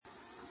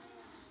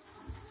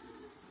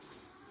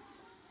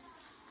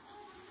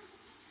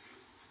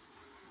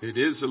It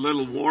is a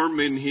little warm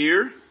in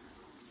here.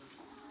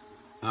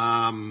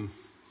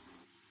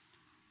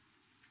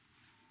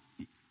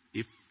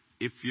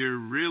 If you're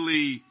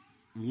really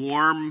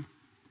warm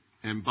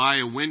and by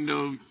a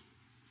window,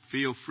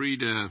 feel free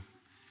to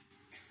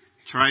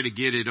try to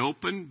get it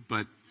open,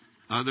 but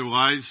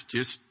otherwise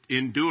just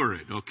endure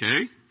it,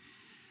 okay?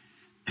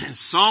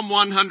 Psalm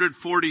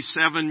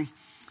 147,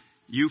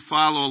 you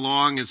follow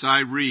along as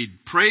I read.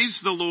 Praise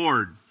the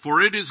Lord,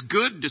 for it is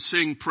good to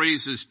sing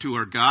praises to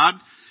our God,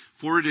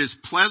 for it is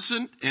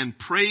pleasant and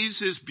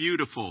praise is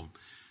beautiful.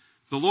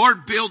 The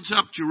Lord builds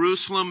up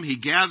Jerusalem. He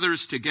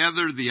gathers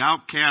together the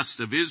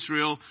outcasts of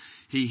Israel.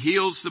 He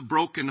heals the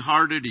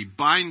brokenhearted. He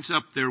binds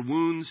up their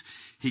wounds.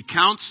 He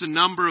counts the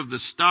number of the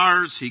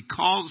stars. He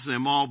calls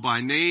them all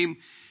by name.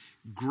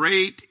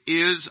 Great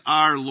is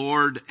our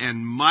Lord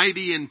and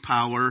mighty in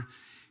power.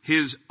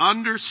 His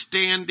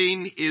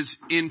understanding is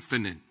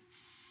infinite.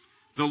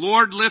 The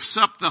Lord lifts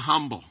up the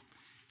humble.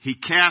 He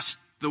casts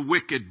the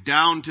wicked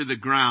down to the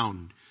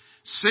ground.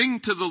 Sing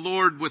to the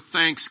Lord with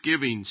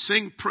thanksgiving.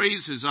 Sing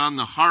praises on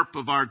the harp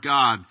of our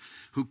God,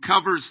 who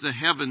covers the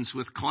heavens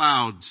with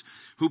clouds,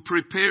 who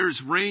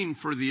prepares rain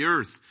for the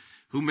earth,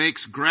 who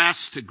makes grass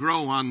to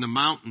grow on the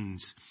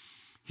mountains.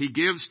 He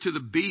gives to the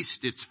beast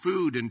its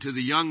food and to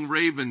the young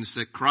ravens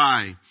that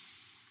cry.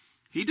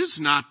 He does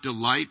not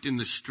delight in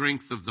the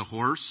strength of the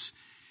horse.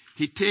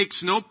 He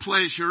takes no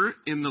pleasure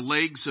in the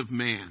legs of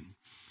man.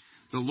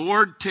 The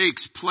Lord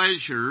takes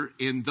pleasure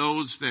in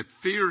those that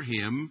fear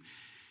him,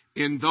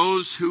 in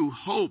those who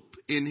hope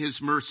in his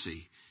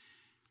mercy.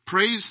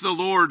 Praise the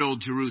Lord, O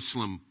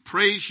Jerusalem.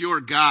 Praise your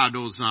God,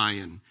 O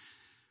Zion.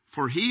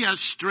 For he has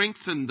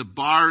strengthened the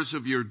bars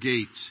of your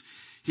gates.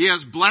 He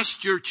has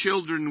blessed your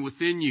children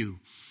within you.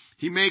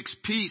 He makes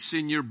peace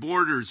in your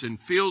borders and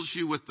fills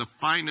you with the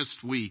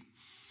finest wheat.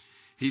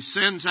 He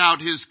sends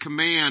out his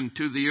command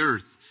to the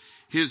earth.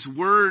 His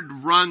word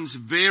runs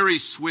very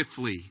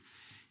swiftly.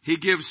 He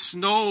gives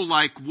snow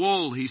like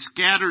wool. He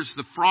scatters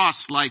the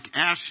frost like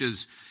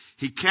ashes.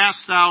 He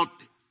casts out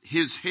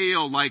his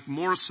hail like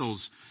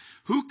morsels.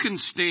 Who can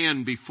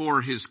stand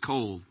before his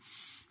cold?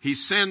 He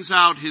sends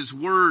out his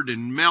word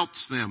and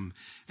melts them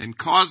and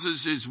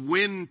causes his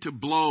wind to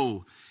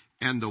blow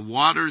and the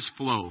waters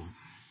flow.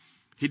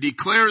 He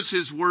declares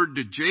his word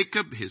to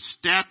Jacob, his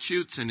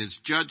statutes and his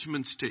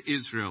judgments to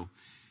Israel.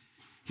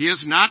 He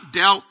has not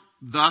dealt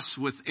thus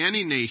with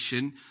any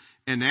nation,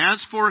 and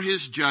as for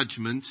his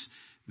judgments,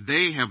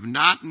 they have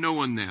not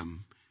known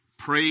them.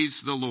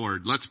 Praise the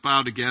Lord. Let's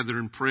bow together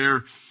in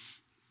prayer.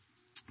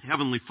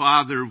 Heavenly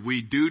Father,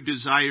 we do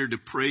desire to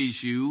praise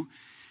you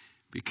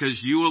because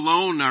you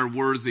alone are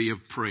worthy of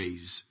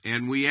praise.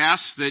 And we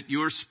ask that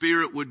your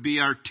Spirit would be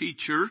our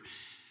teacher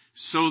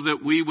so that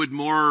we would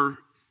more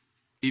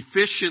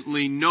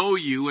efficiently know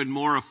you and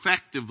more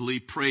effectively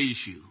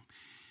praise you.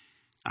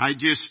 I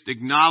just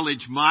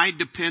acknowledge my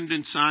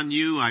dependence on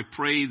you. I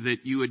pray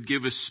that you would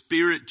give us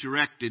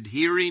Spirit-directed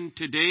hearing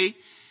today,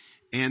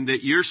 and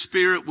that your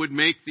Spirit would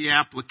make the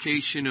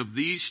application of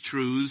these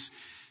truths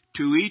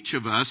to each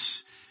of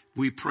us.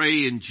 We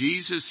pray in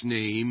Jesus'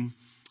 name,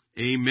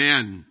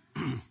 amen.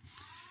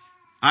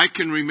 I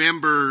can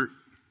remember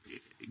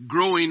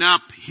growing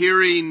up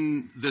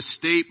hearing the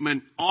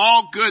statement,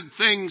 all good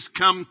things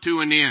come to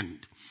an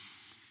end.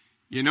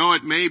 You know,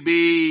 it may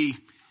be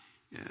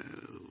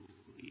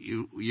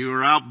you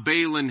were out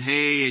baling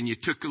hay and you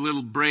took a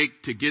little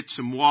break to get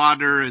some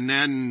water, and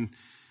then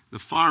the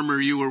farmer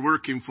you were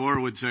working for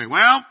would say,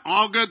 well,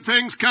 all good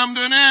things come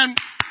to an end.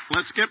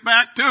 Let's get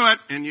back to it.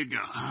 And you go,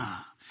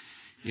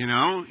 you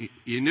know,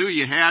 you knew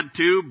you had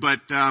to, but,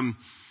 and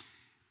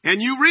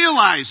you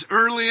realize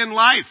early in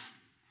life,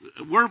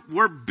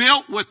 we're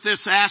built with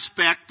this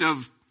aspect of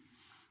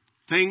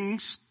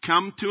things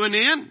come to an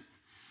end.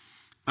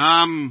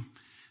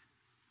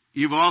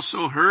 You've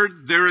also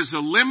heard there is a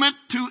limit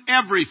to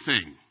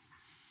everything.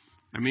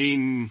 I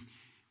mean,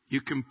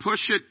 you can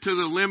push it to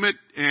the limit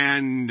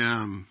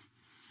and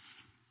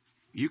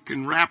you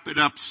can wrap it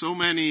up so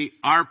many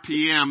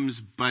RPMs,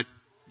 but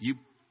you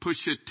push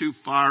it too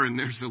far and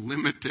there's a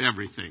limit to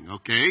everything,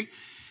 okay?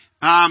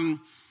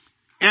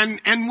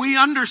 And we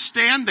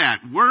understand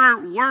that.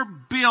 We're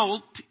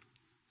built,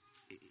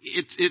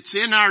 it's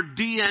in our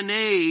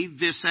DNA,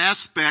 this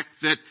aspect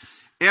that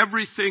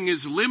everything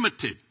is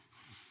limited.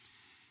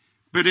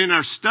 But in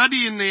our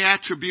study in the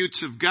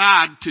attributes of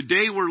God,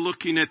 today we're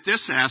looking at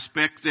this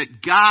aspect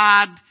that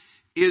God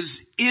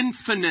is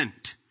infinite,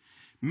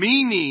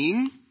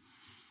 meaning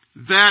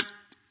that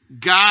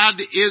God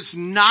is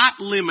not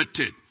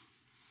limited.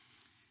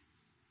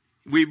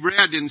 We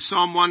read in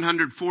Psalm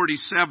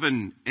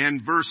 147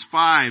 and verse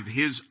 5,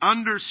 his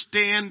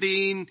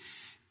understanding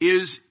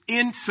is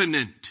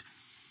infinite.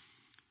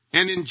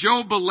 And in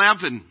Job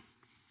 11,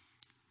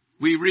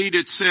 we read,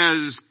 it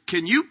says,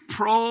 can you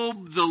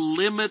probe the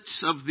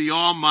limits of the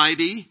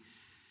Almighty?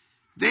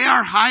 They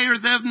are higher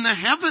than the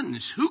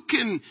heavens. Who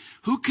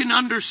can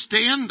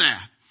understand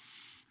that?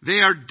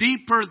 They are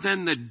deeper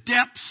than the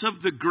depths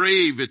of the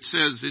grave, it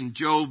says in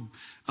Job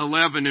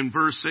 11 and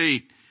verse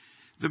 8.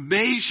 The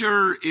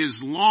measure is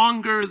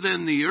longer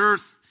than the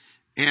earth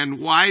and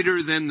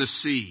wider than the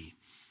sea.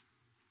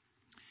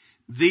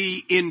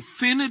 The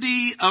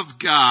infinity of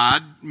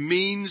God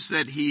means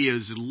that He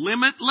is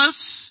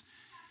limitless,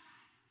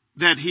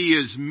 that He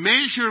is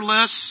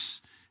measureless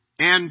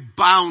and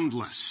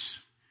boundless.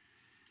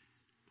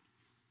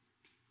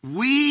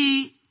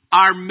 We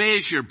are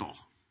measurable.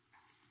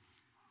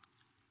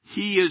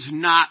 He is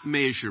not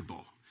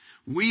measurable.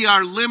 We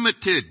are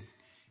limited.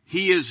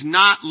 He is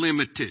not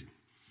limited.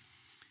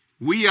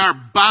 We are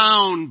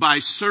bound by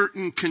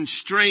certain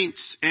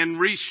constraints and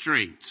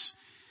restraints.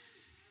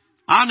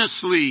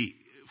 Honestly,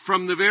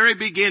 from the very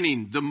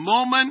beginning, the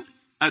moment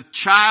a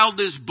child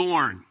is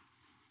born,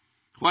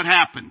 what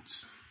happens?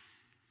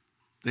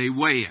 They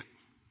weigh it.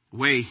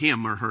 Weigh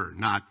him or her,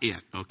 not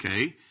it,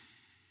 okay?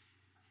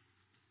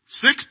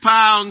 6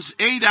 pounds,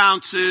 8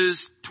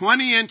 ounces,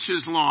 20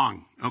 inches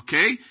long,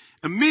 okay?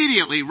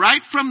 Immediately,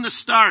 right from the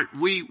start,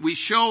 we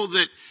show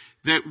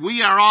that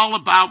we are all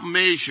about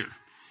measure.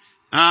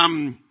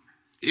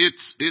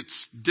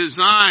 It's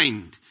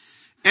designed.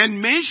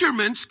 And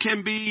measurements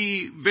can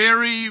be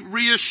very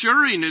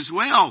reassuring as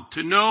well,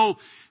 to know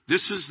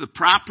this is the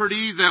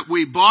property that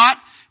we bought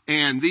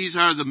and these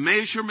are the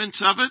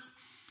measurements of it.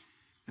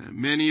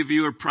 Many of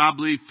you are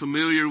probably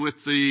familiar with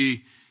the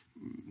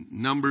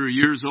number of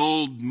years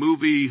old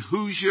movie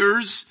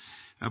Hoosiers,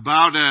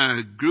 about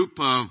a group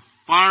of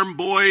farm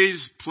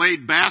boys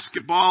played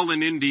basketball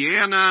in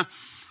Indiana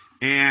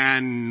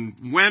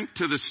and went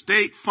to the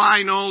state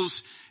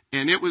finals,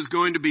 and it was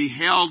going to be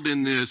held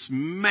in this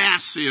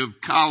massive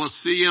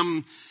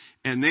coliseum,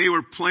 and they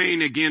were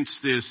playing against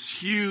this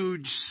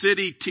huge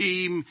city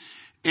team,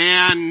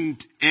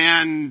 and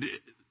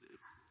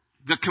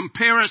the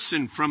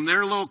comparison from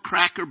their little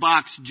cracker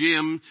box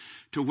gym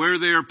to where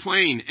they were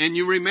playing. And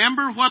you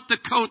remember what the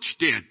coach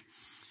did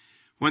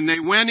when they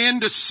went in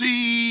to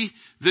see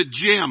the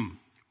gym.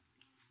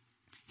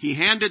 He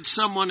handed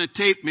someone a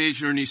tape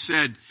measure and he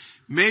said,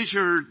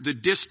 measure the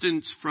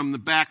distance from the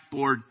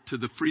backboard to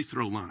the free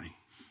throw line.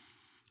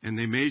 And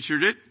they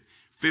measured it,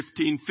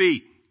 15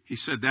 feet. He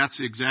said, that's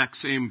the exact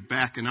same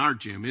back in our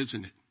gym,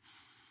 isn't it?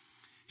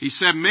 He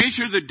said,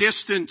 measure the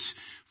distance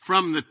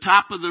from the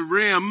top of the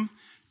rim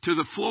to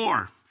the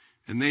floor.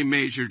 And they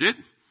measured it.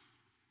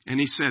 And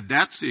he said,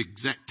 that's the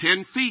exact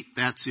 10 feet.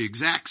 That's the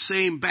exact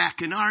same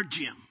back in our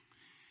gym.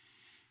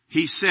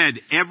 He said,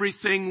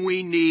 everything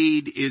we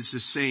need is the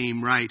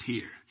same right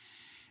here.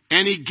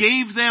 And he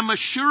gave them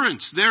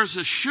assurance. There's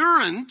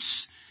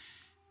assurance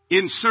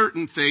in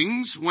certain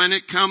things when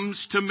it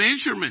comes to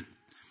measurement.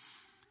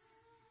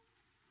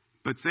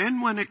 But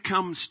then when it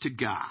comes to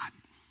God,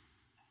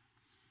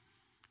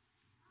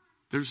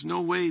 there's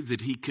no way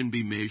that He can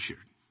be measured.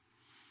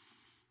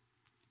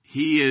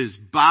 He is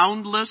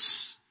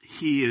boundless.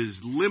 He is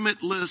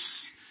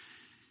limitless.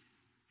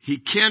 He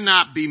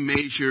cannot be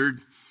measured.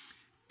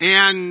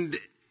 And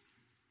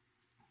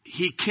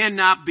He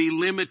cannot be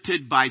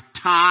limited by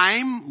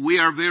time. We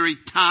are very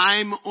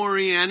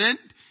time-oriented.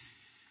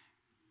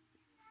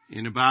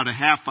 In about a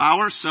half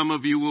hour, some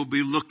of you will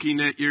be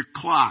looking at your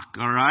clock,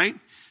 all right?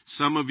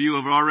 Some of you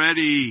have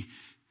already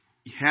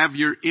have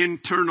your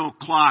internal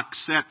clock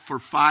set for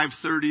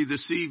 5:30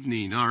 this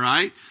evening, all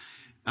right?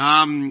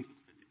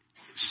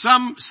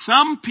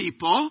 Some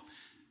people,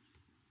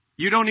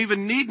 you don't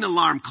even need an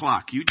alarm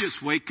clock. You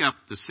just wake up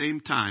the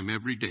same time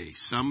every day.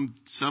 Some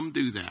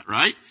do that,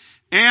 right?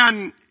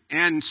 And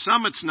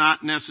some it's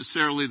not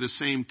necessarily the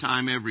same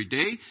time every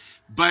day,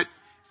 but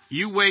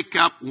you wake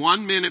up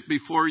 1 minute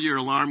before your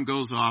alarm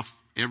goes off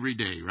every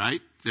day,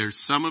 right? There's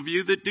some of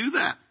you that do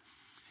that.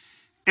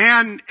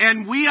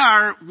 And we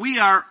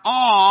are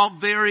all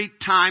very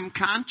time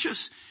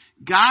conscious.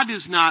 God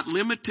is not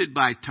limited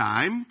by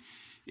time.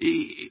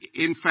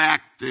 In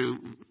fact,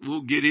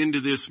 we'll get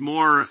into this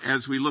more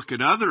as we look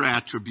at other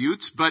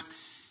attributes, but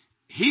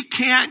He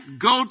can't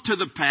go to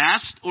the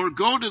past or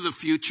go to the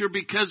future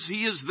because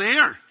He is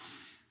there.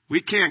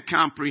 We can't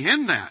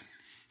comprehend that.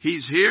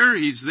 He's here,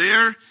 He's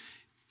there.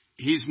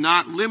 He's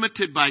not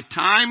limited by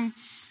time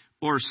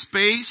or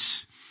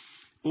space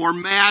or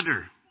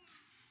matter.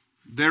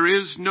 There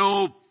is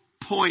no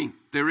point.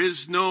 There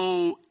is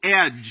no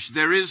edge.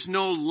 There is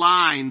no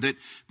line that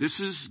this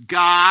is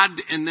God,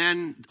 and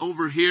then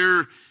over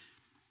here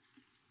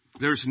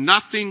there's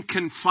nothing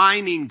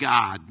confining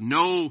God.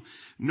 No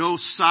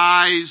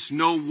size,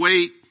 no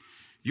weight.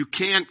 You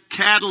can't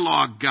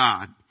catalog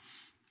God.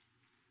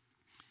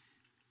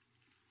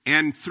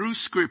 And through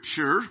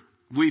Scripture,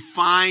 we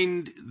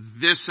find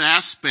this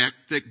aspect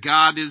that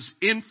God is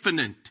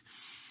infinite.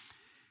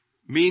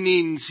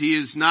 Meaning He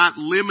is not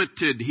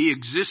limited. He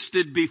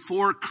existed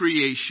before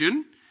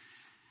creation.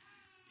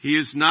 He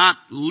is not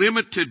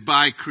limited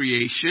by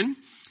creation.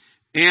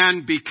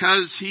 And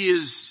because He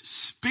is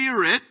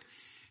Spirit,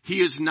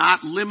 He is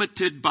not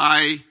limited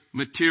by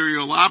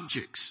material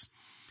objects.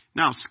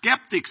 Now,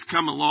 skeptics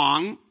come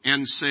along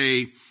and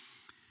say,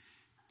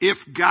 if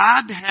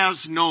God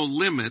has no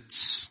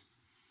limits,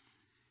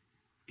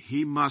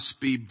 He must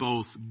be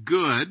both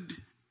good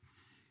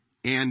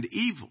and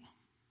evil.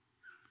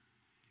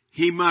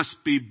 He must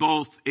be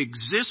both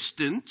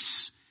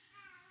existence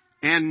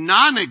and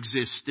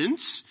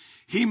non-existence.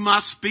 He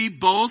must be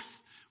both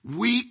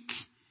weak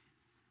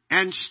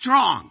and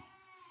strong.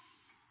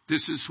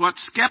 This is what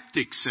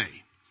skeptics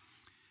say.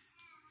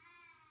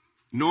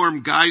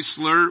 Norm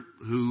Geisler,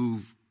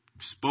 who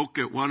spoke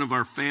at one of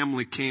our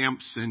family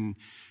camps and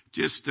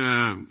just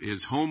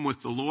is home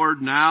with the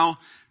Lord now,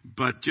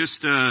 but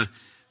just a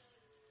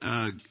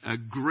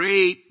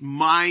great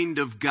mind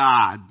of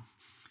God.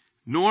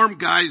 Norm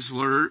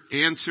Geisler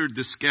answered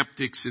the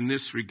skeptics in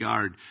this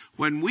regard.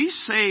 When we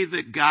say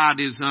that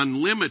God is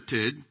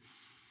unlimited,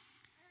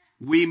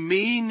 we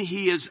mean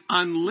He is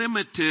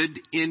unlimited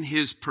in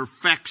His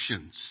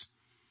perfections.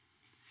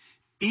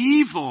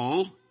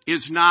 Evil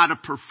is not a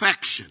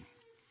perfection.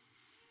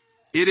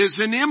 It is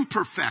an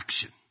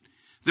imperfection.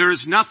 There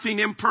is nothing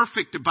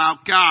imperfect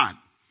about God.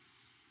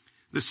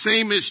 The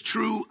same is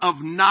true of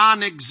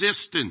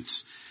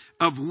non-existence,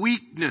 of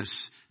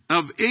weakness,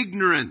 of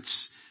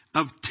ignorance,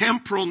 of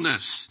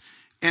temporalness,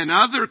 and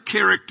other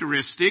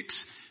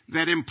characteristics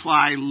that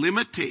imply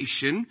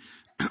limitation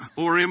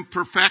or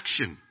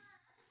imperfection.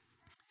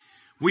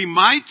 We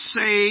might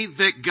say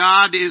that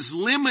God is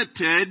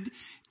limited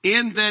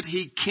in that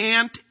He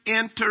can't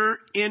enter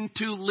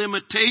into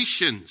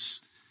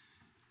limitations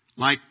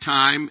like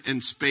time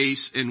and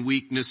space and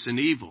weakness and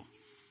evil.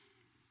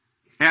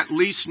 At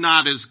least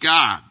not as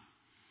God.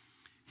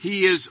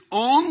 He is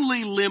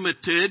only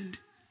limited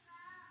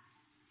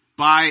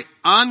by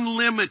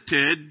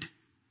unlimited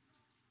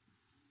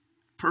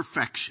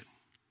perfection.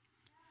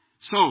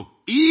 So,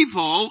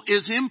 evil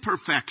is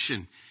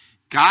imperfection.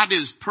 God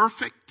is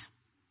perfect.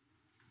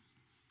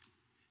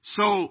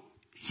 So,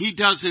 He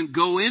doesn't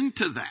go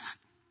into that.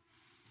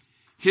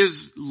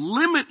 His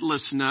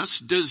limitlessness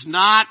does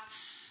not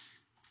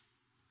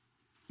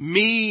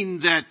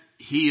mean that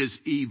He is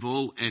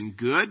evil and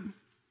good.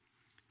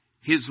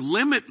 His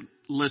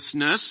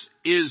limitlessness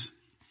is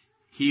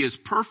He is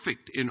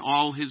perfect in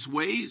all His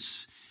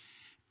ways,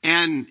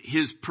 and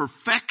His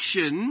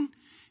perfection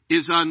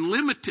is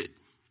unlimited.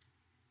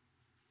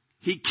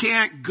 He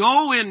can't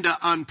go into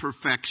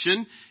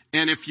unperfection,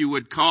 and if you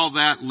would call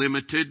that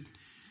limited,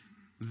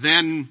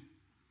 then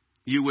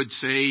you would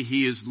say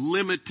He is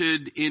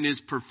limited in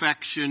His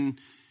perfection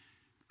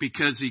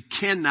because He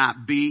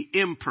cannot be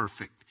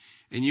imperfect.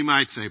 And you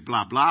might say,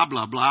 blah, blah,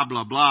 blah, blah,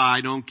 blah, blah,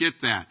 I don't get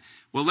that.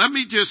 Well, let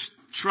me just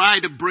try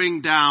to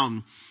bring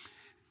down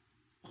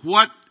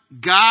what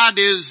God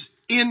is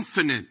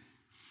infinite.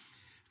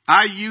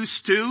 I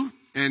used to,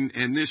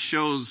 and this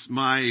shows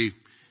my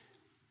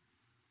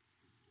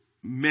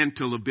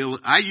mental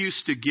ability, I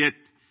used to get,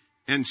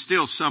 and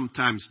still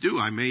sometimes do,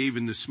 I may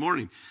even this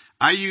morning,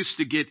 I used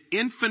to get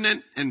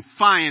infinite and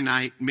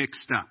finite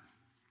mixed up.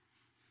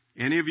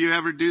 Any of you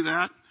ever do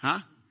that? Huh?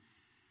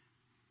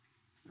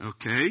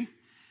 Okay.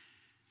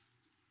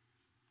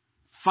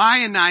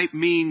 Finite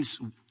means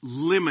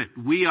limit.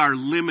 We are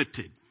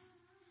limited.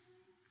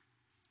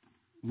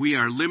 We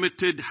are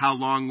limited how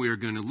long we are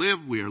going to live.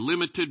 We are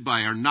limited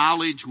by our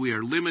knowledge. We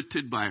are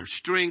limited by our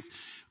strength.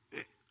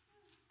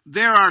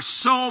 There are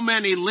so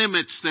many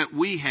limits that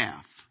we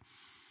have.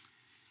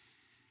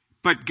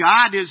 But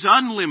God is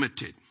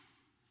unlimited.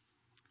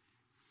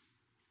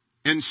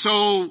 And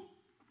so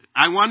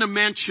I want to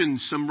mention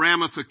some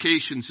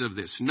ramifications of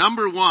this.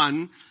 Number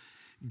one,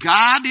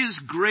 God is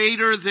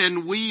greater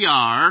than we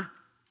are,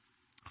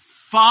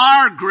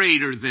 far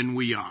greater than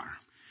we are.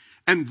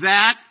 And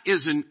that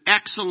is an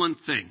excellent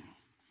thing.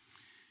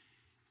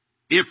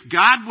 If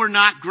God were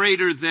not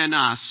greater than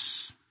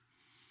us,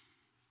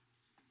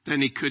 then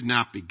He could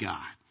not be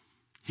God.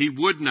 He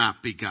would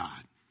not be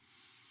God.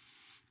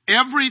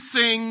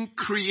 Everything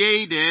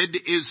created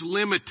is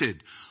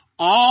limited.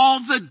 All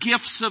the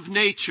gifts of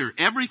nature,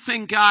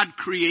 everything God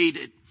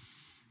created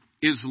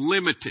is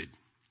limited.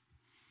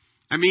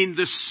 I mean,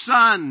 the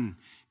sun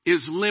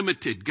is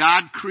limited.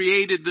 God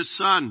created the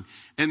sun,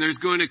 and there's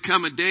going to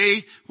come a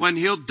day when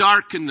He'll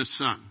darken the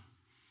sun.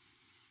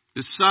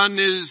 The sun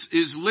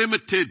is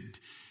limited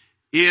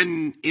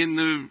in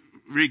the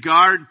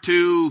regard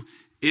to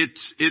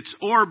its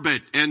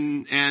orbit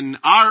and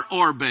our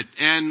orbit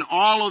and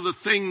all of the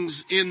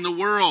things in the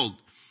world.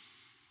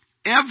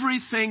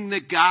 Everything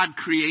that God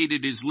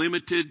created is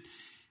limited,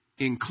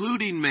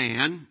 including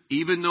man.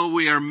 Even though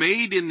we are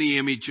made in the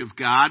image of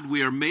God,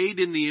 we are made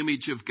in the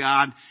image of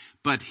God,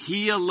 but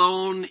He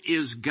alone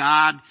is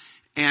God,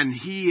 and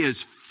He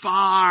is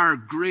far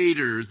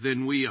greater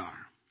than we are.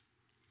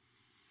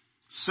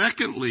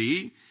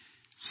 Secondly,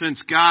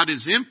 since God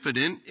is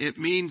infinite, it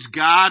means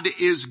God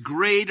is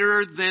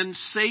greater than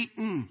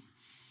Satan.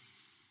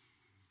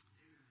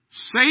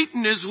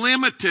 Satan is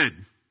limited.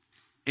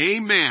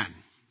 Amen.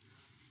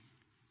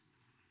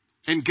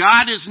 And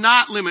God is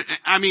not limited.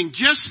 I mean,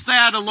 just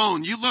that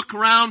alone. You look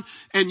around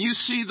and you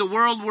see the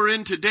world we're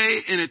in today,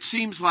 and it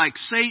seems like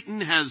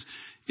Satan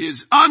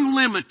is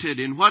unlimited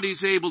in what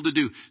he's able to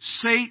do.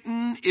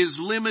 Satan is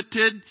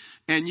limited,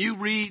 and you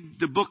read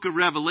the book of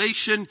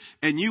Revelation,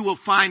 and you will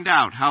find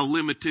out how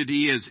limited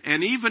he is.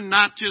 And even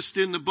not just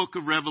in the book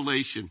of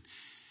Revelation.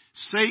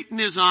 Satan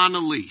is on a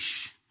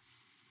leash.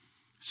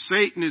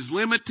 Satan is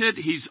limited.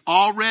 He's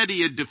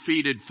already a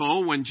defeated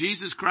foe. When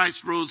Jesus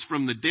Christ rose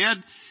from the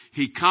dead,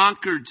 He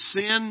conquered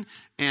sin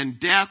and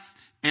death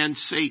and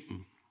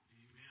Satan.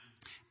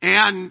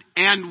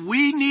 And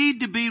we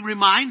need to be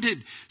reminded.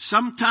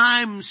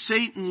 Sometimes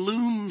Satan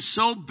looms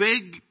so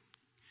big,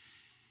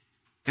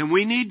 and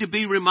we need to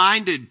be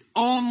reminded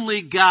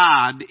only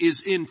God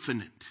is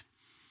infinite.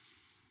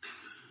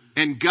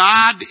 And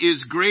God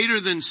is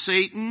greater than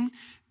Satan,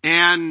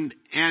 and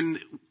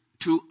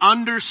to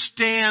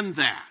understand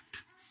that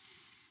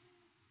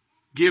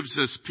gives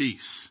us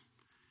peace.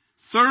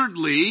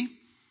 Thirdly,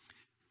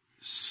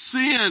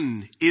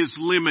 sin is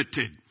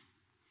limited.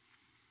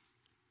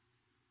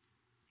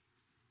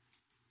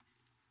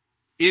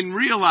 In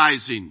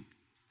realizing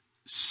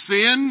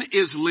sin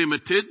is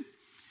limited,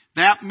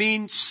 that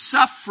means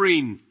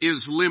suffering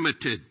is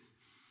limited.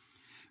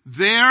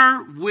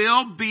 There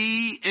will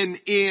be an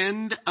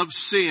end of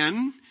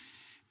sin,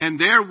 and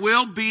there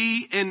will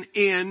be an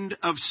end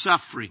of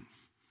suffering.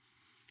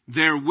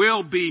 There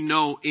will be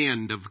no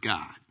end of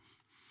God.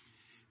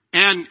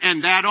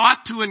 And that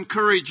ought to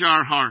encourage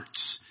our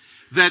hearts,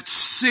 that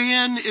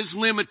sin is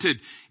limited.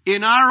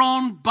 In our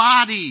own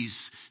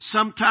bodies,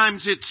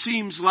 sometimes it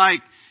seems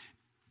like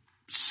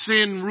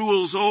sin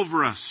rules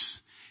over us.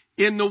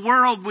 In the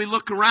world we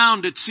look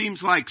around, it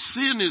seems like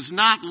sin is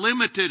not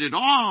limited at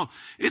all.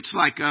 It's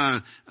like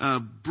a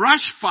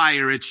brush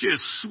fire. It's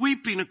just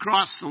sweeping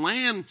across the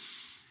land.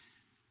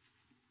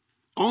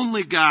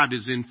 Only God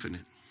is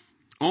infinite.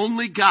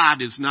 Only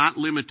God is not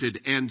limited.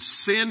 And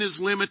sin is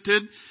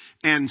limited.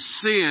 And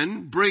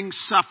sin brings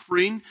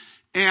suffering.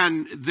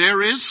 And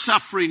there is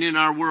suffering in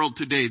our world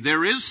today.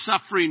 There is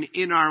suffering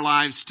in our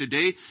lives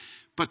today.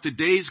 But the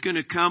day's going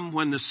to come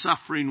when the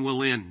suffering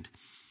will end.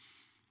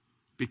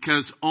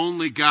 Because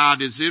only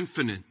God is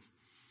infinite.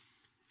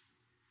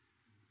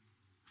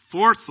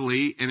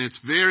 Fourthly, and it's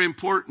very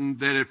important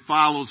that it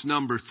follows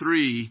number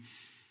 3,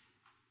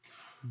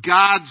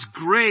 God's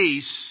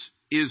grace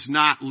is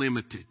not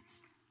limited.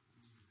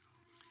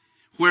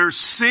 Where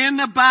sin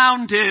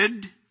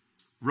abounded,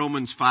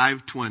 Romans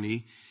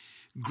 5:20,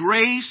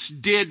 grace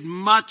did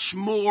much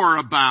more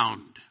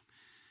abound.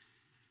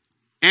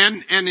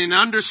 And in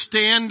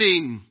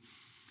understanding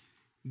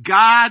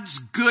God's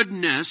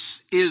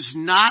goodness is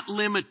not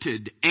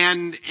limited,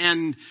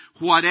 and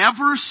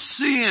whatever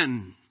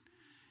sin,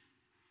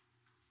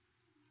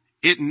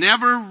 it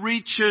never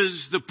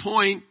reaches the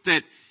point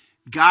that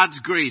God's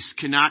grace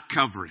cannot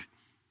cover it.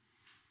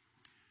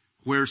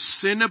 Where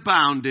sin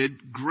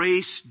abounded,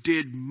 grace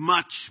did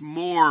much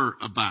more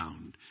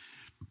abound.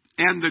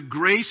 And the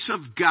grace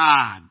of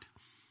God,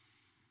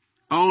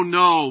 oh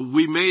no,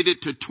 we made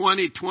it to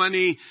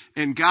 2020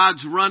 and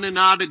God's running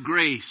out of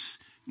grace.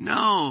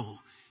 No.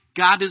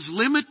 God is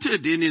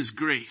limited in His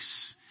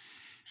grace.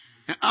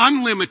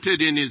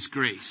 Unlimited in His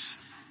grace.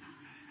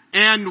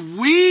 And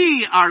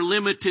we are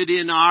limited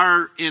in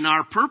our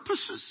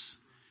purposes.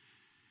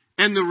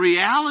 And the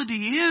reality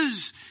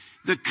is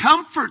the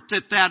comfort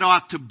that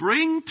ought to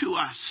bring to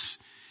us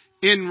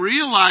in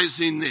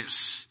realizing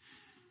this.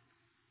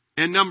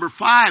 And number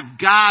 5,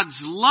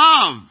 God's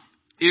love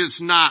is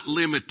not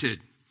limited.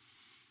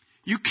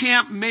 You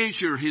can't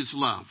measure His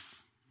love.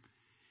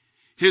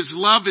 His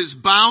love is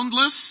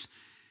boundless.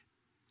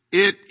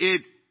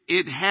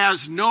 It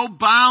has no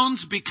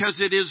bounds because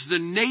it is the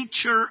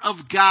nature of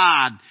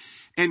God.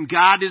 And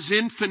God is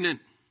infinite.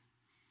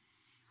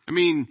 I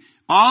mean,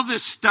 all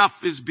this stuff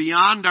is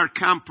beyond our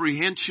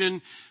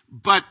comprehension,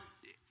 but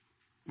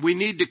we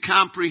need to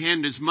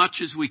comprehend as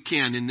much as we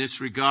can in this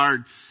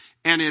regard.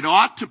 And it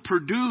ought to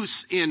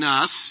produce in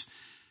us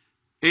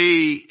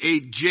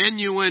a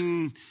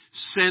genuine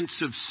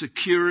sense of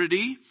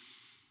security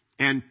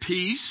and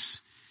peace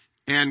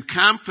and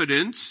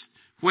confidence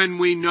when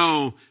we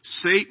know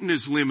Satan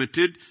is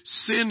limited,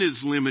 sin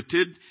is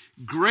limited,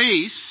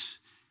 grace,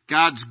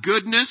 God's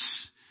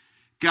goodness,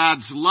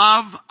 God's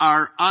love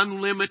are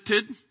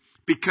unlimited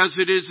because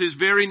it is His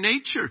very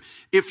nature.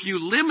 If you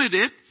limit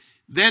it,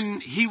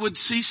 then He would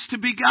cease to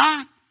be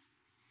God.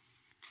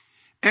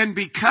 And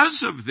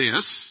because of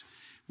this,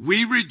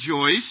 we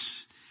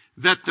rejoice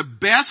that the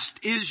best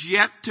is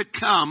yet to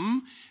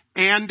come,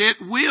 and it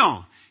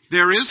will.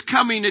 There is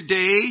coming a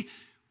day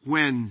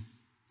when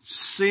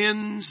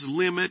sin's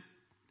limit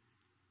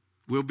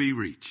will be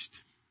reached.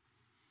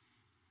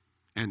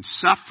 And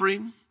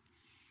suffering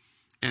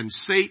and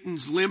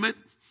Satan's limit,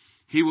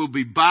 he will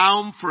be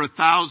bound for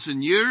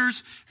 1,000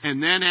 years,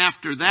 and then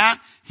after that,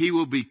 he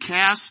will be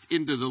cast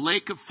into the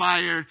lake of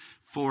fire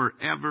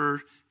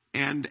forever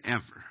and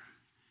ever.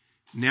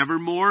 Never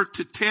more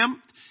to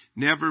tempt,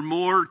 never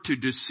more to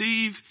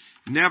deceive,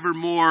 never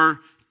more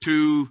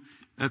to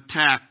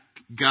attack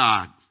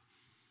God.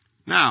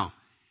 Now,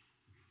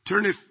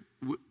 turn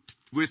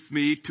with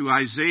me to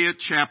Isaiah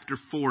chapter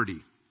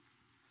 40.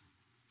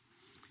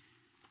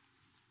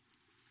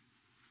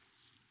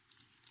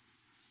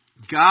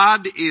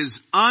 God is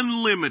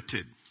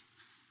unlimited.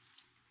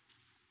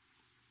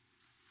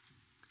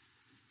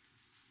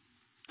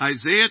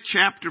 Isaiah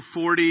chapter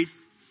 40,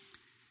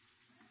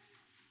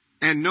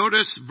 And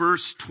notice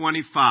verse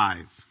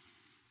 25.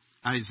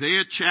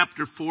 Isaiah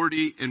chapter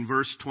 40 and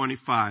verse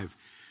 25.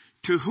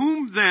 To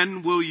whom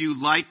then will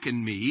you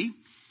liken me?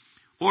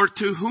 Or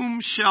to whom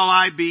shall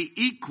I be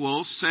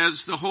equal,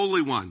 says the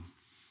Holy One.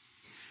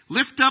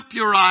 Lift up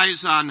your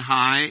eyes on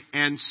high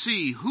and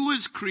see who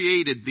has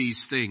created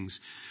these things.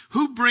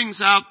 Who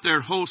brings out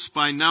their hosts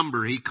by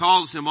number? He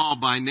calls them all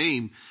by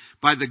name.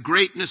 By the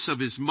greatness of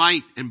his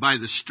might and by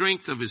the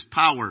strength of his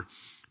power,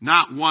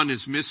 not one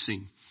is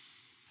missing.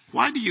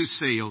 Why do you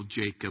say, O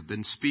Jacob,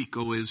 and speak,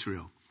 O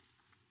Israel?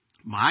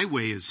 My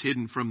way is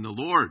hidden from the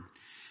Lord,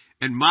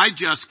 and my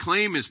just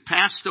claim is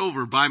passed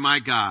over by my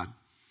God.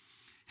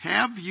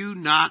 Have you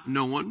not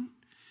known?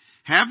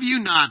 Have you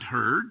not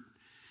heard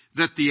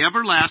that the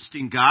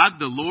everlasting God,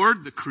 the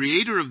Lord, the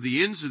creator of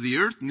the ends of the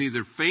earth,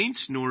 neither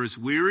faints nor is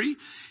weary?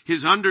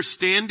 His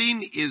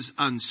understanding is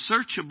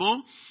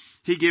unsearchable.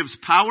 He gives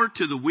power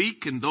to the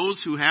weak, and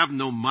those who have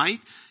no might,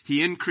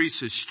 he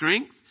increases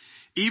strength.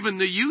 Even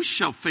the youth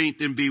shall faint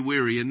and be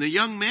weary, and the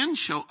young men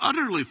shall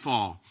utterly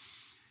fall.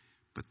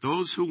 But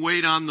those who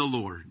wait on the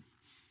Lord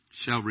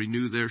shall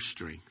renew their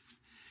strength.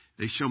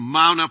 They shall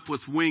mount up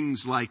with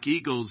wings like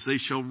eagles. They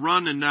shall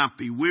run and not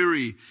be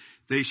weary.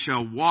 They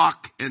shall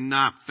walk and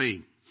not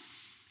faint.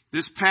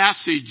 This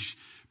passage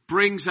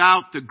brings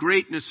out the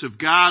greatness of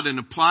God and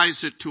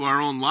applies it to our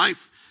own life.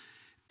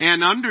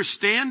 And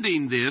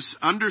understanding this,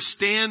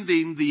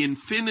 understanding the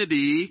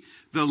infinity,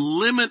 the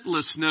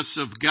limitlessness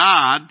of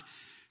God,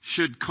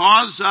 should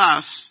cause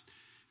us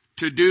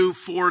to do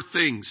four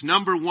things.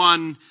 Number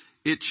one,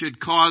 it should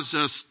cause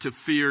us to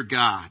fear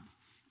God.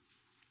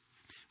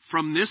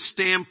 From this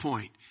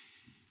standpoint,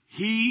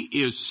 He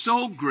is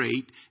so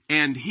great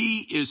and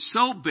He is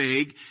so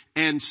big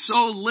and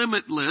so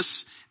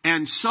limitless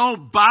and so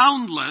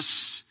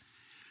boundless.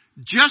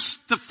 Just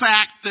the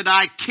fact that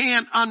I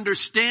can't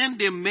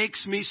understand Him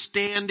makes me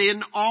stand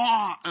in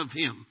awe of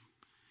Him.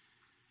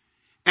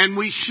 And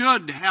we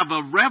should have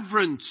a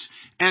reverence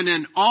and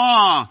an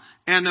awe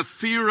and a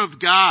fear of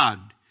God.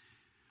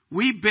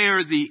 We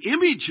bear the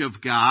image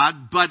of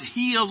God, but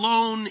He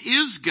alone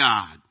is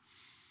God.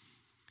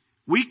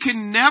 We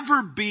can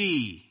never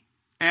be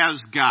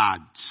as God.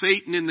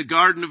 Satan in the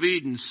Garden of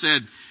Eden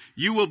said,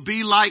 you will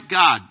be like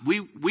God.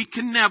 We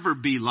can never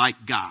be like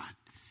God.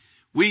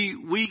 We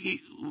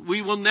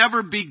will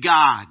never be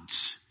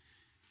gods.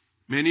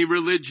 Many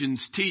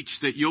religions teach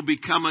that you'll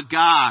become a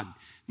god.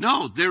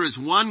 No, there is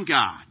one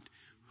God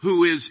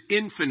who is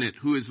infinite,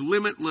 who is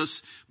limitless,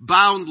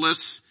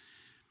 boundless,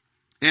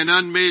 and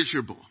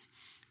unmeasurable.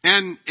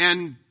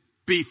 And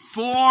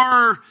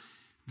before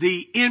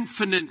the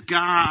infinite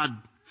God,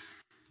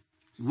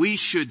 we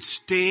should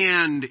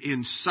stand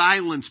in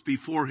silence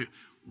before Him.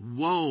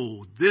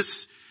 Whoa,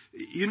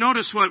 you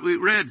notice what we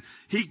read.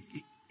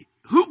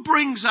 Who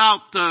brings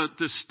out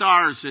the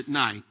stars at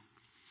night?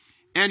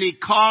 And He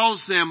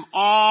calls them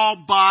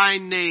all by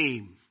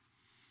name.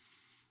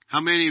 How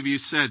many of you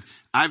said,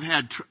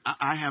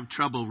 I have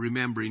trouble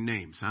remembering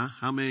names, huh?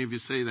 How many of you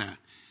say that?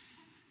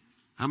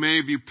 How many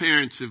of you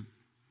parents have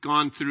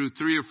gone through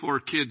 3 or 4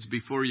 kids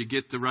before you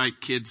get the right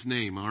kid's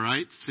name, all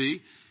right?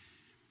 See?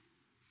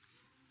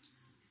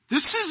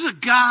 This is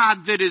a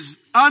God that is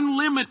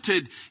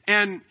unlimited,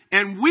 and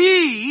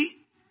we,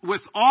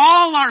 with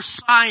all our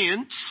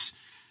science,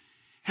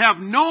 have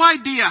no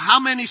idea how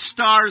many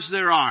stars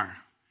there are.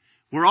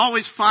 We're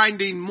always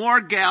finding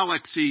more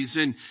galaxies,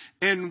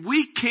 and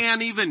we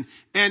can't even,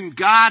 and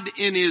God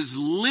in His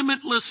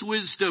limitless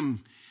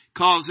wisdom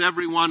calls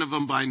every one of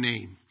them by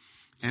name.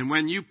 And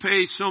when you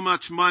pay so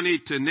much money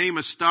to name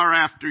a star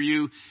after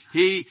you,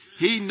 He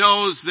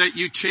knows that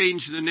you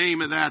change the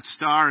name of that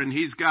star, and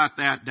He's got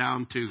that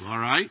down too, all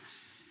right?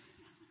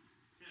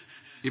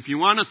 If you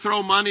want to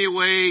throw money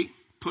away,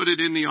 put it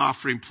in the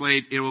offering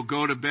plate. It will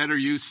go to better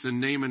use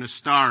than naming a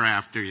star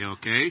after you,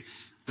 okay?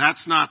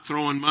 That's not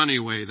throwing money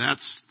away.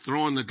 That's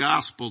throwing the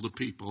gospel to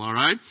people, all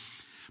right?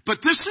 But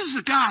this is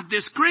a God,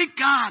 this great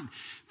God,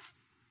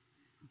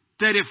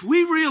 that if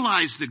we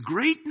realize the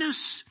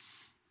greatness,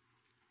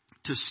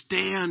 to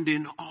stand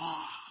in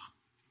awe.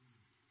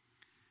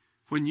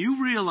 When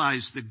you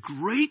realize the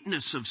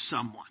greatness of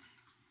someone,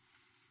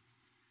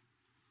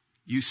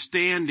 you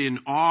stand in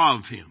awe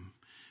of Him.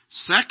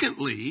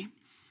 Secondly,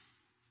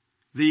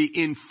 the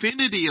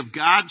infinity of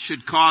God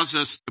should cause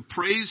us to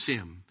praise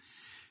Him.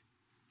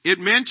 It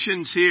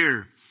mentions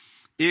here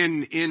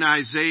in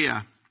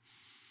Isaiah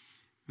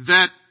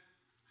that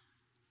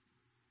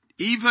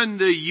even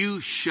the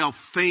youth shall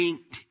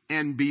faint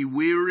and be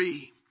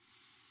weary,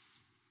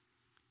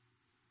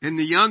 and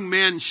the young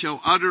men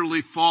shall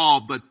utterly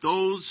fall, but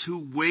those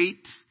who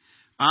wait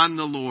on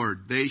the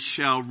Lord, they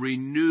shall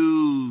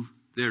renew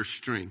their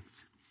strength.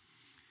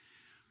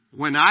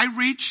 When I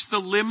reach the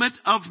limit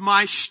of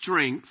my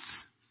strength,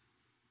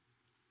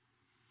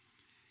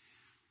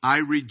 I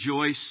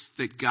rejoice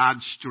that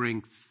God's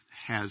strength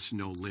has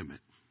no limit.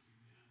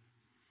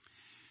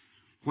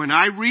 When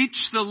I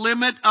reach the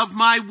limit of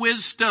my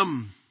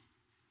wisdom,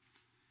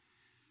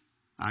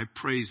 I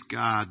praise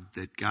God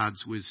that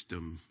God's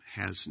wisdom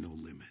has no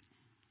limit.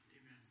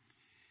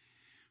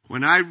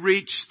 When I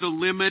reach the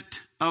limit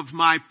of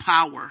my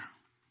power,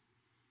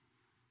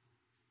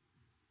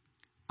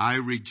 I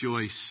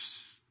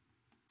rejoice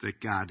that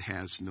God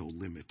has no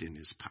limit in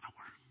His power.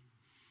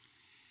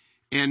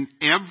 And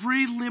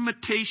every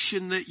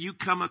limitation that you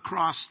come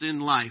across in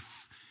life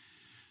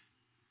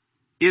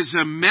is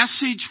a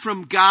message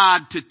from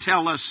God to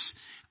tell us,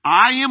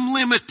 I am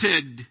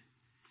limited,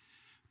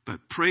 but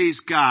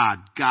praise God,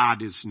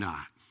 God is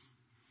not.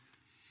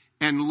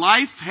 And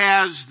life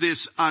has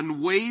this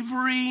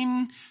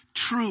unwavering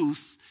truth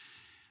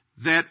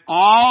that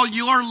all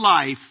your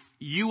life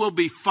you will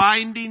be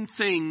finding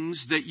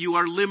things that you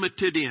are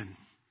limited in.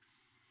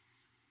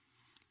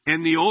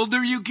 And the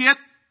older you get,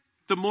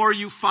 the more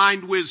you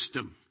find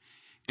wisdom.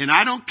 And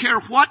I don't care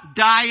what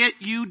diet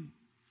you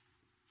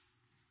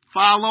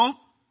follow,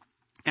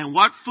 and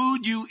what food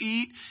you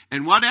eat,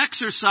 and what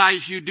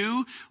exercise you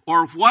do,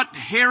 or what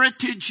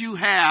heritage you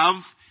have,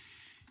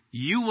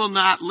 you will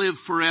not live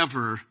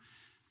forever,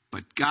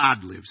 but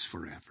God lives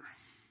forever.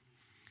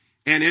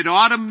 And it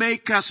ought to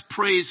make us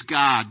praise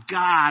God.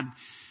 God,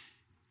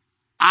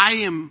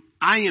 I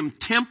am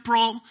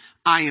temporal.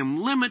 I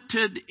am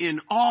limited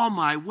in all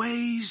my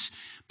ways.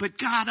 But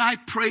God, I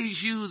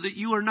praise you that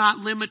you are not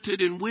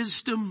limited in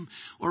wisdom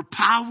or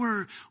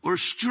power or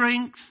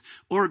strength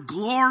or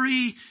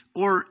glory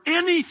or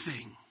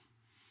anything.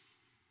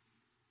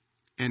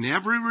 And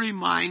every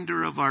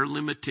reminder of our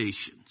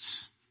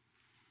limitations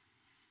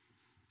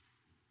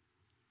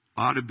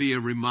ought to be a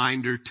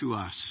reminder to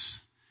us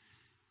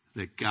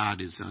that God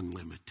is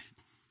unlimited.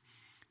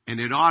 And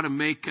it ought to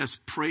make us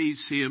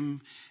praise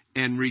Him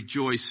and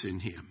rejoice in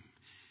Him.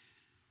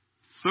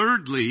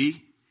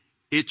 Thirdly,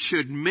 it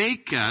should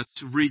make us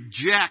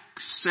reject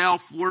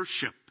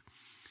self-worship.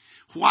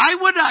 Why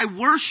would I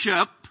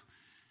worship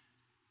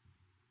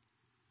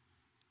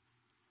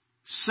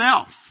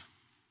self?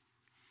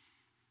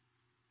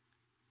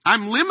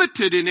 I'm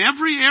limited in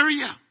every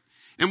area.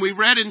 And we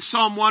read in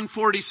Psalm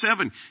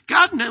 147,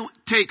 God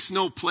takes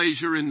no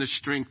pleasure in the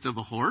strength of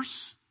a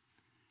horse.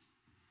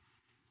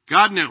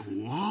 God knows,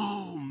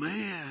 whoa,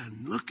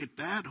 man, look at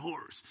that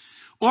horse.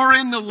 Or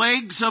in the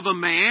legs of a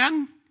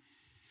man.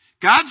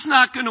 God's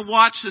not going to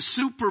watch the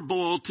Super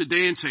Bowl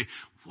today and say,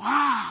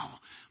 wow,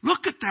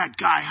 look at that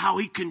guy, how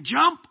he can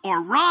jump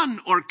or run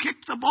or kick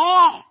the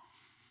ball.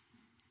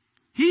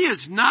 He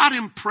is not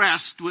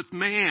impressed with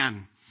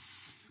man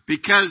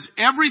because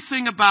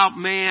everything about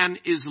man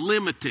is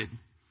limited.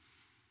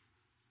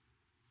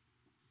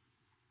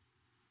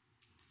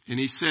 And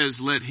He says,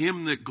 let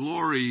him that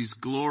glories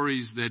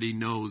that he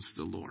knows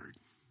the Lord.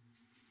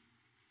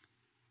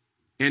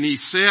 And He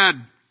said,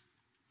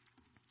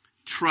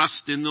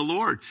 trust in the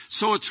Lord.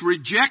 So it's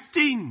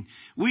rejecting.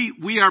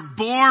 We are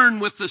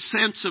born with the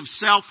sense of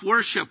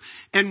self-worship,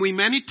 and we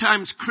many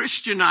times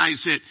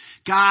Christianize it.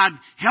 God,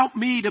 help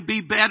me to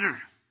be better.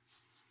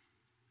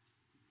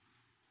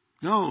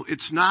 No,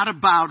 it's not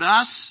about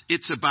us.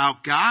 It's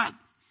about God.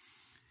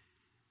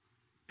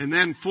 And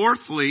then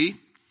fourthly,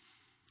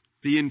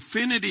 the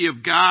infinity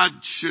of God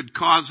should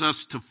cause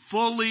us to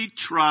fully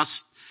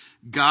trust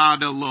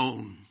God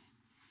alone.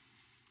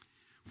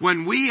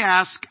 When we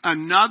ask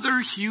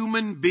another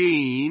human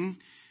being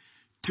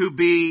to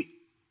be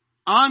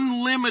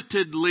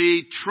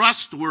unlimitedly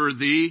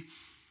trustworthy,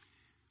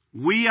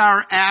 we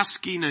are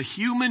asking a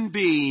human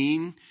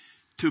being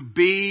to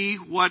be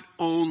what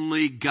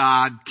only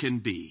God can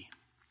be.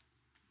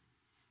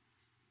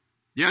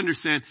 You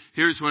understand?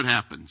 Here's what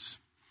happens.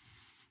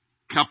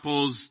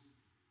 Couples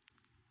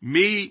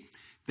meet,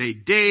 they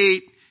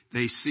date,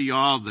 they see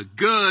all the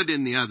good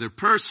in the other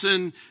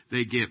person,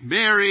 they get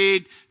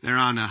married, they're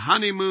on a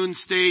honeymoon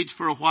stage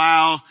for a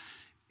while,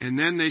 and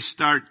then they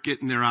start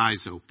getting their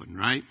eyes open,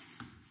 right?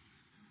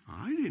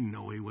 I didn't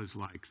know he was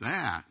like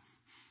that.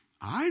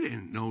 I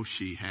didn't know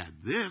she had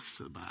this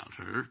about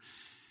her.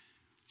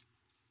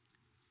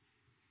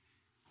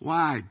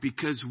 Why?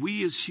 Because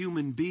we as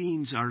human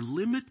beings are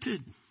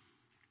limited.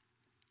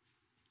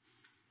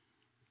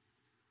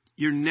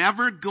 You're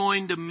never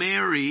going to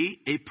marry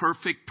a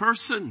perfect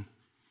person.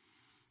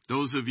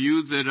 Those of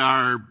you that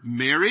are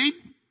married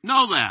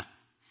know that.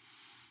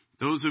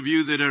 Those of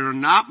you that are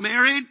not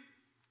married,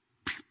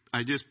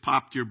 I just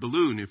popped your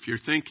balloon if you're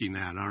thinking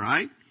that, all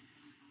right?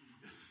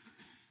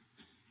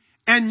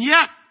 And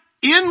yet,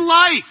 in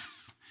life,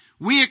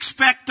 we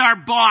expect our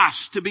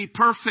boss to be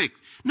perfect.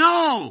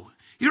 No!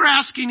 You're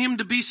asking him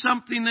to be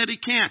something that he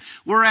can't.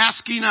 We're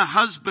asking a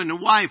husband, a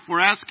wife.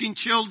 We're asking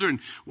children.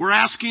 We're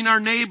asking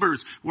our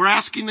neighbors. We're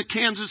asking the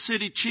Kansas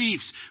City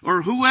Chiefs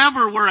or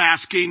whoever we're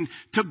asking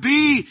to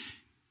be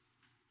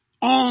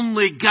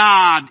only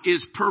God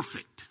is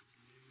perfect.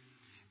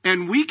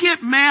 And we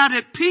get mad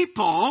at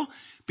people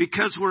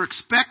because we're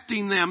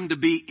expecting them to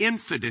be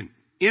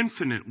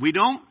infinite. We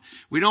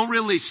don't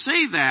really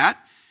say that,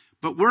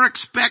 but we're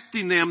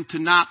expecting them to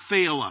not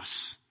fail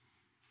us.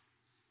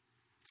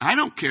 I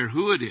don't care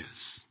who it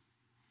is.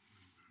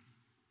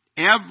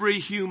 Every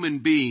human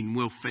being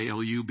will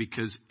fail you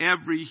because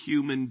every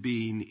human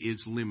being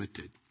is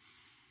limited.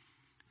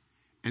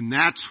 And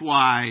that's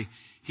why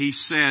he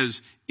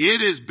says,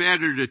 it is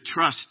better to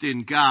trust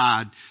in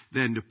God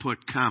than to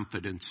put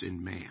confidence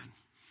in man.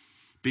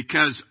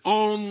 Because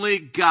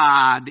only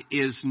God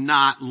is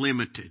not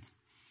limited.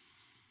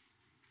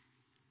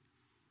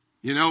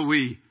 You know,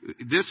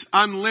 this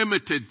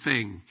unlimited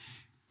thing,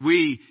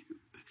 we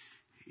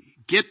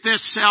get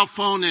this cell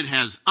phone, it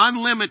has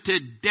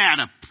unlimited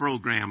data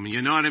program.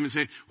 You know what I'm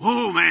saying?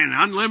 Oh man,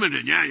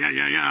 unlimited. Yeah,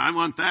 I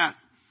want that.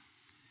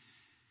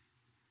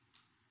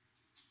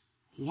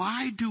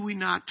 Why do we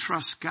not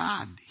trust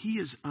God? He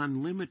is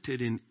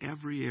unlimited in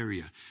every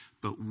area.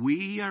 But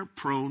we are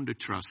prone to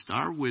trust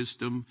our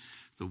wisdom,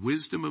 the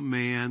wisdom of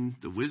man,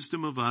 the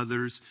wisdom of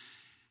others,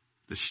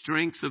 the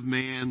strength of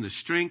man, the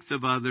strength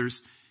of others.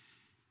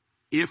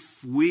 If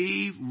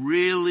we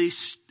really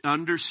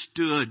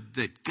understood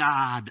that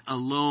God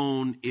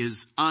alone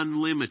is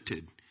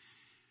unlimited,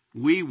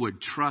 we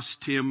would trust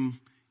Him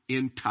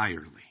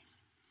entirely.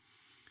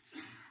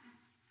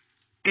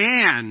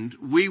 And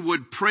we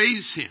would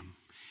praise Him.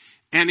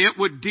 And it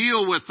would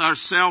deal with our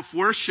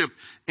self-worship.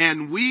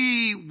 And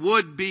we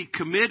would be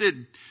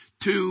committed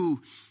to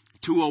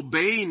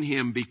obeying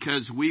Him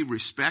because we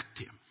respect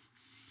Him.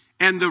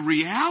 And the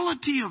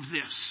reality of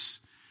this,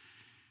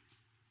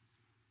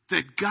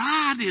 that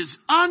God is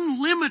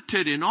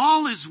unlimited in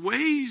all His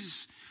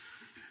ways,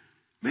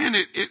 man,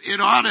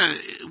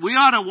 we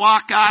ought to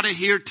walk out of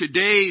here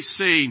today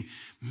saying,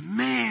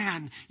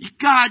 man,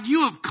 God,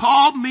 you have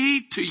called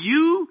me to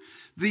you,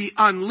 the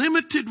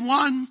unlimited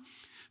one,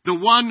 the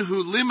one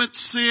who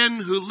limits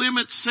sin, who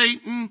limits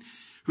Satan,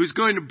 who's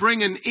going to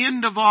bring an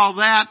end of all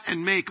that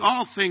and make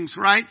all things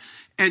right.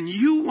 And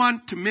you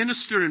want to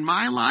minister in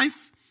my life?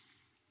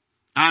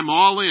 I'm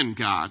all in,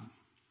 God.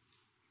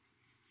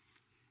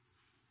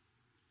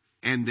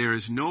 And there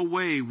is no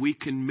way we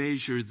can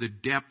measure the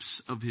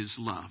depths of His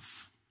love.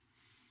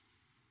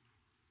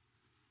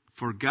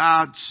 For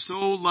God so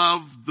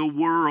loved the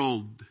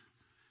world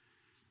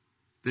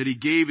that He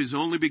gave His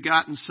only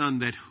begotten Son,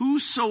 that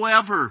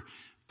whosoever,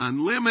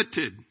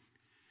 unlimited,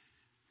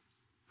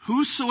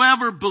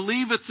 whosoever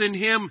believeth in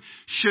Him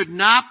should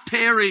not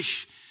perish,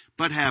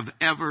 but have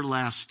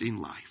everlasting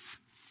life.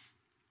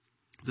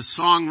 The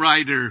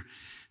songwriter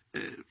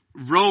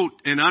wrote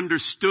and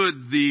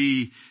understood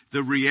the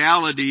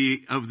reality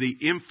of the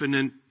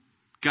infinite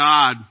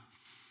God.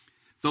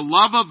 The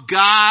love of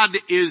God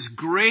is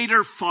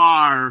greater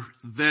far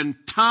than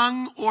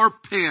tongue or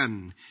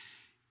pen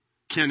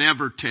can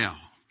ever tell.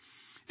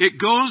 It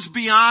goes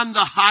beyond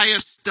the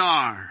highest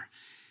star.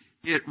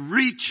 It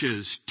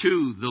reaches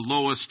to the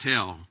lowest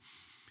hell.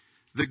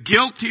 The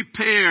guilty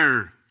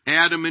pair,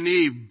 Adam and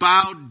Eve,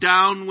 bowed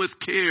down with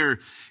care.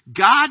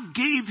 God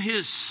gave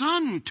His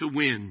Son to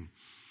win.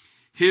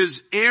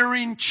 His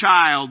erring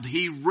child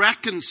He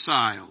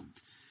reconciled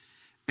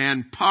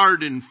and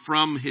pardoned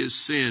from his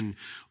sin.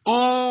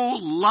 Oh,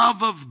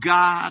 love of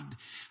God,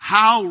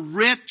 how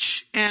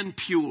rich and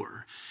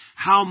pure,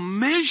 how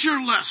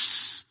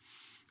measureless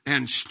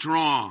and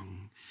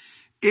strong.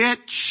 It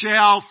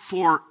shall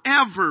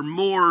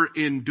forevermore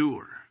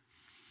endure.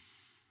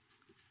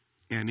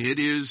 And it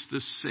is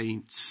the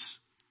saints'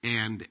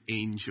 and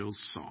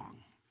angels' song.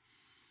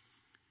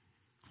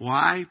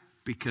 Why?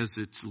 Because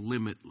it's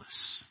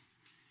limitless.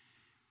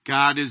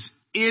 God is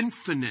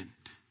infinite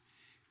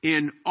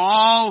in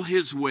all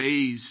His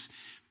ways.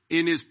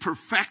 In His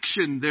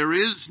perfection, there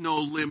is no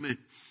limit.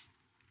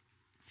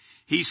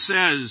 He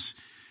says,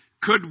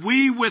 could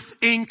we with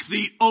ink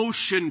the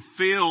ocean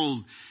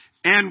fill,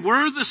 and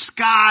were the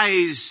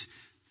skies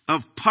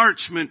of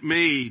parchment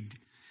made,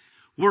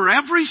 were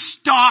every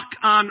stalk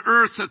on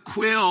earth a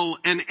quill,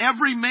 and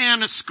every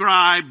man a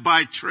scribe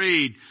by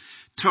trade,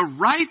 to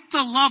write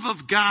the love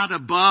of God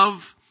above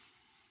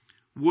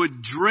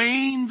would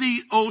drain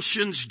the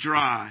oceans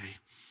dry,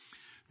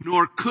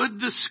 nor could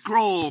the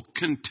scroll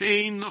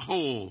contain the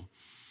whole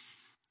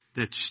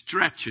that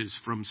stretches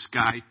from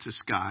sky to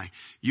sky.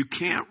 You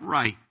can't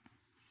write.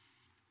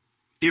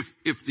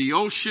 If the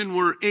ocean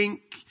were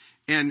ink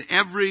and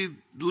every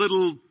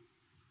little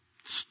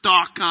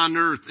stalk on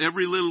earth,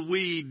 every little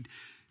weed,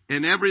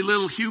 and every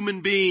little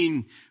human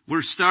being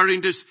were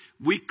starting to,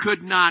 we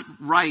could not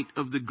write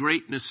of the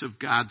greatness of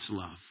God's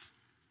love.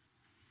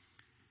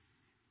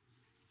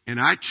 And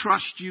I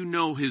trust you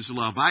know His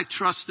love. I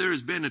trust there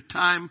has been a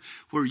time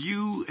where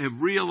you have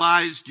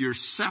realized you're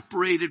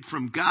separated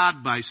from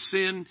God by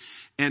sin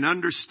and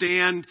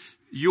understand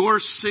your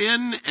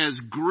sin, as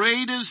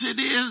great as it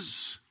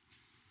is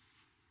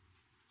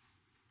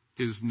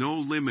no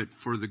limit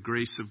for the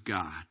grace of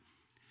God.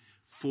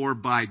 For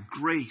by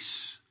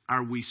grace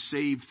are we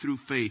saved through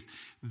faith.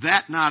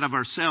 That not of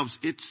ourselves.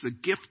 It's the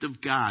gift of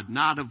God,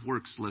 not of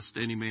works, lest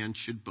any man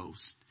should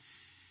boast.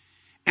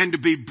 And to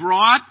be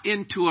brought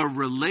into a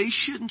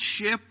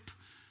relationship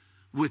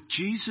with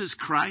Jesus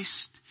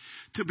Christ,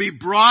 to be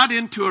brought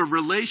into a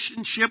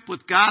relationship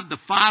with God the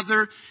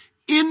Father,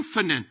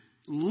 infinite,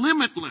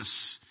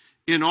 limitless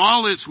in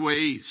all His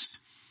ways,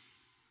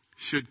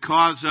 should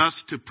cause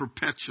us to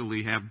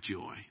perpetually have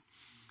joy,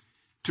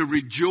 to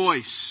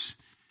rejoice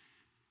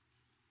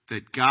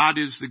that God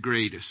is the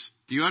greatest,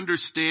 Do you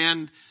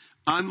understand?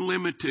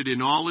 Unlimited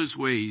in all his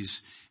ways.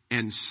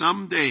 And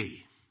someday,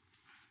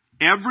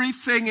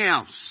 everything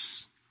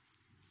else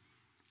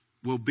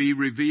will be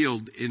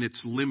revealed in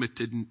its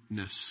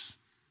limitedness.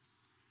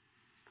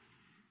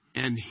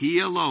 And he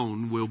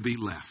alone will be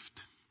left.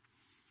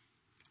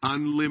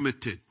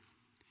 Unlimited.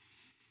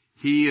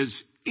 He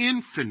is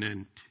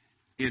infinite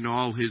in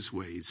all his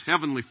ways.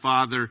 Heavenly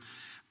Father,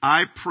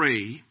 I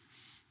pray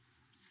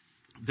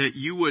that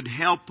you would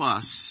help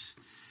us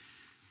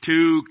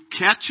to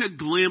catch a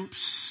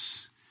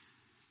glimpse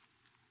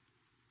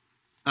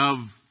of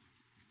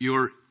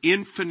your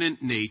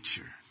infinite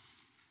nature.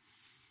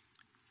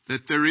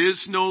 That there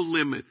is no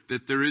limit,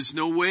 that there is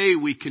no way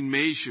we can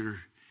measure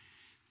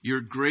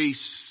your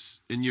grace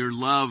and your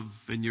love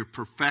and your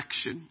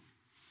perfection,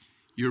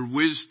 your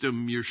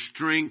wisdom, your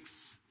strength,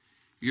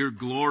 your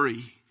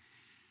glory.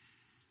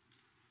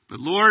 But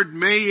Lord,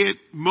 may it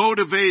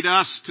motivate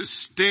us to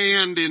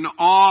stand in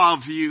awe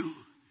of you.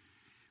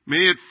 May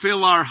it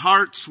fill our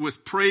hearts with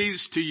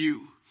praise to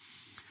you.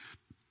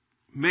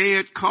 May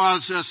it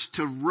cause us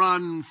to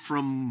run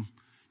from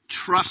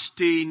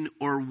trusting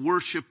or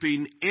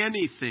worshiping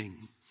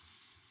anything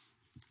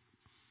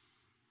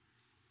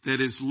that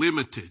is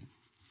limited.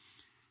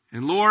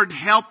 And Lord,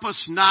 help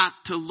us not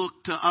to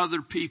look to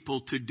other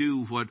people to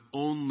do what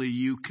only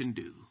you can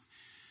do.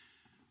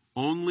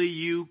 Only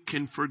you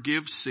can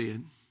forgive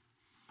sin.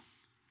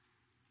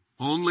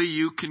 Only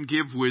you can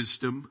give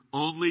wisdom.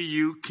 Only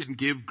you can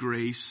give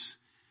grace.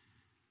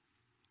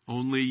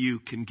 Only you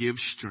can give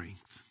strength.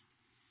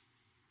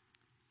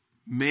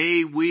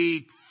 May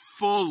we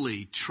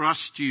fully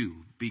trust you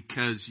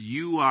because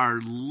you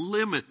are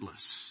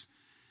limitless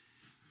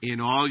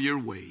in all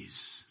your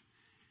ways.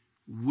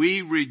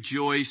 We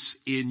rejoice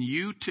in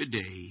you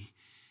today.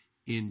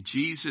 In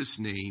Jesus'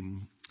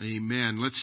 name, amen. Let's